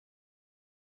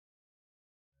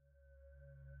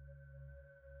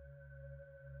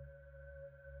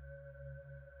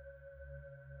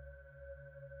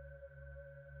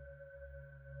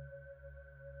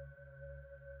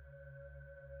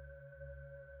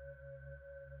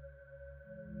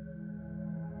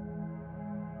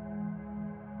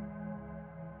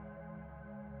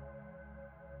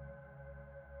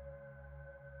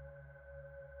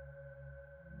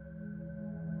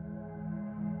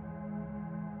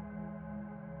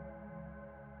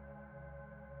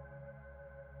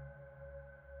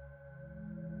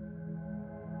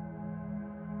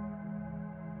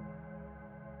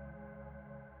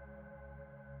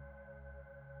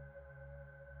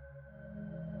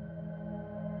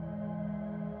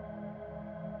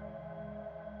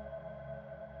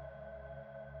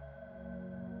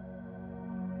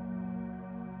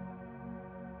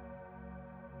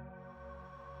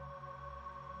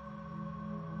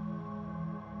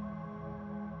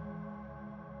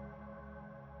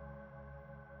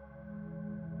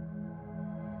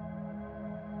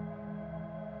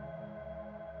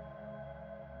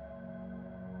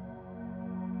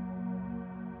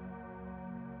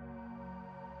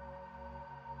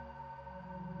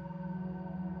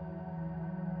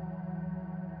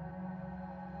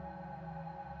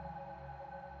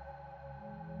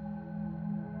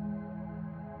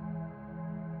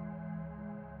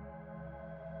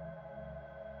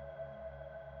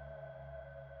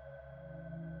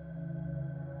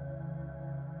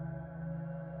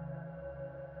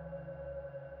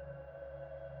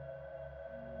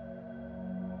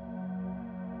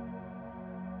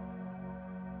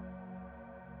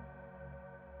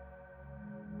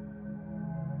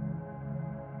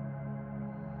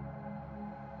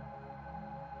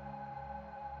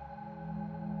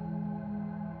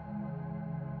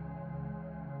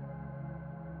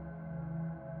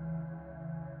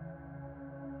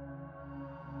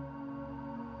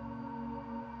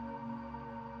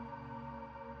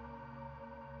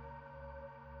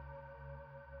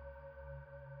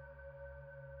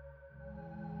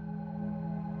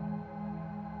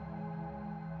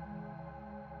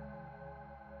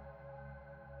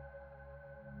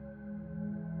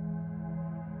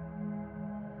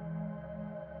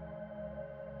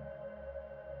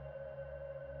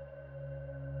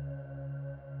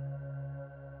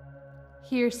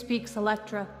Here speaks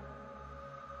Electra,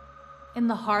 in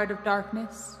the heart of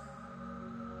darkness,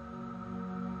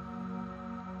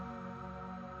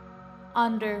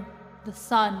 under the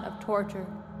sun of torture.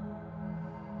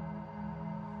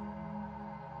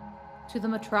 To the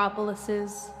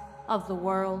metropolises of the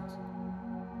world,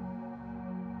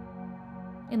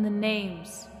 in the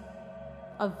names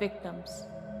of victims.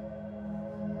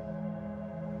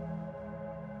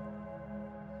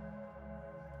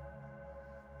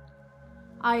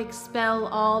 I expel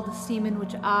all the semen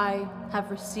which I have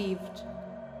received.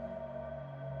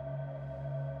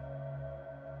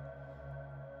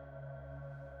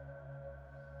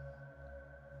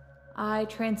 I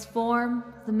transform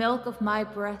the milk of my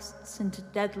breasts into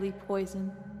deadly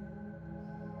poison.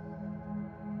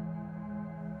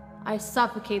 I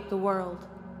suffocate the world,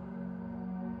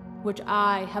 which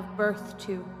I have birthed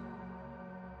to,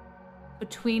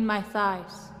 between my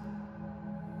thighs.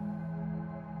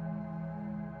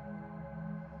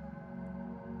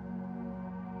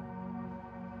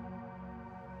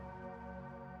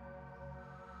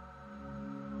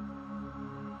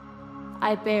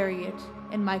 I bury it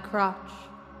in my crotch.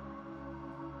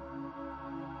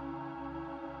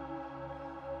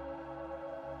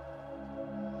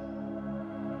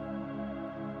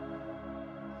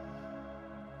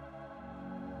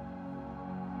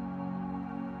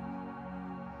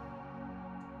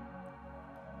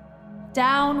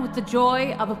 Down with the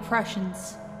joy of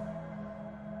oppressions.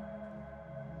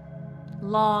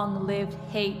 Long live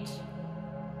hate,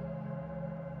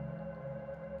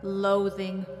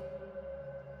 loathing,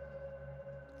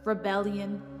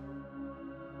 rebellion,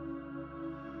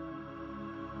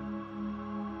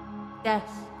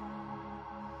 death.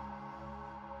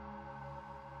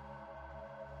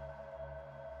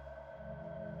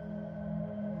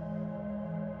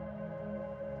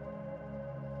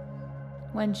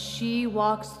 When she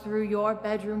walks through your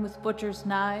bedroom with butcher's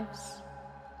knives,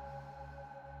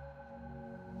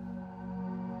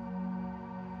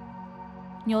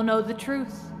 you'll know the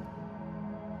truth.